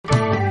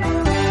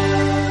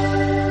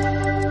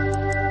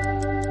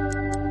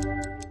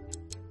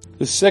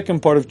The second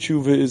part of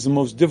tshuva is the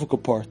most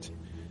difficult part,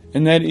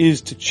 and that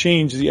is to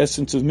change the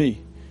essence of me.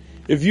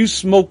 If you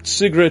smoked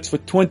cigarettes for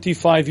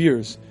 25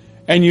 years,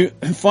 and you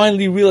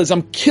finally realize,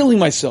 I'm killing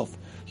myself,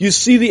 you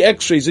see the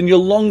x-rays and your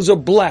lungs are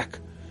black,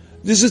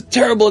 this is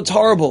terrible, it's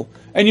horrible,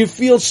 and you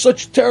feel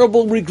such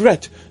terrible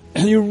regret,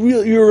 and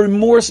your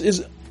remorse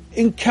is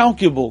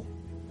incalculable.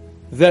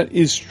 That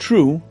is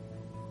true,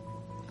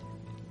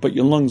 but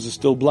your lungs are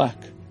still black.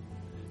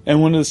 And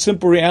one of the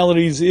simple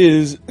realities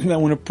is that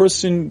when a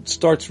person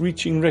starts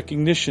reaching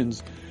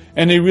recognitions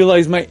and they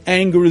realize my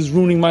anger is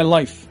ruining my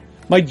life,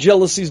 my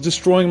jealousy is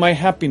destroying my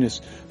happiness,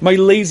 my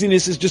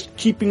laziness is just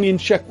keeping me in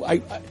check,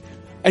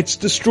 it's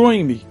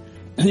destroying me.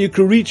 And you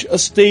can reach a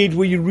stage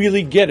where you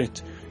really get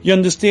it. You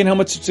understand how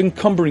much it's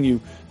encumbering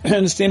you. You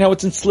understand how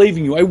it's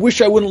enslaving you. I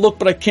wish I wouldn't look,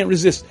 but I can't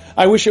resist.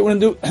 I wish I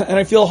wouldn't do, and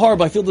I feel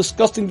horrible, I feel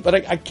disgusting, but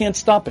I can't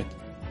stop it.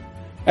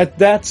 At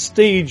that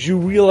stage, you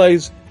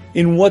realize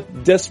in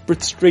what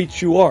desperate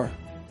straits you are.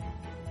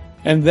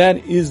 And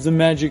that is the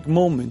magic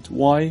moment.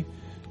 Why?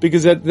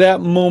 Because at that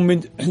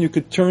moment, you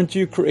could turn to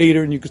your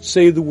Creator and you could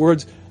say the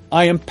words,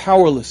 I am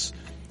powerless.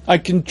 I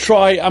can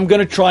try, I'm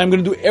going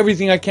to do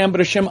everything I can, but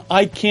Hashem,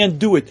 I can't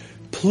do it.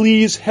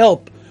 Please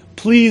help.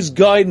 Please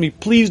guide me.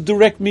 Please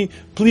direct me.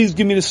 Please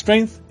give me the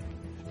strength.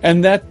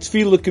 And that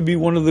tefillah could be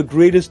one of the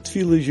greatest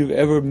tefillahs you've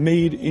ever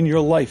made in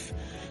your life.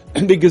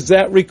 Because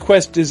that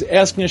request is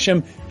asking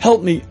Hashem,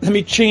 help me, let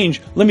me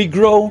change, let me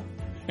grow.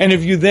 And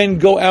if you then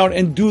go out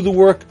and do the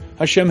work,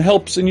 Hashem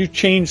helps and you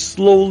change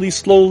slowly,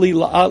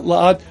 la'at,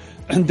 la'at,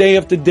 and day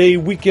after day,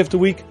 week after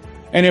week,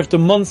 and after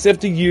months,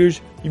 after years,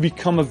 you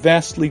become a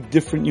vastly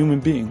different human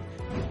being.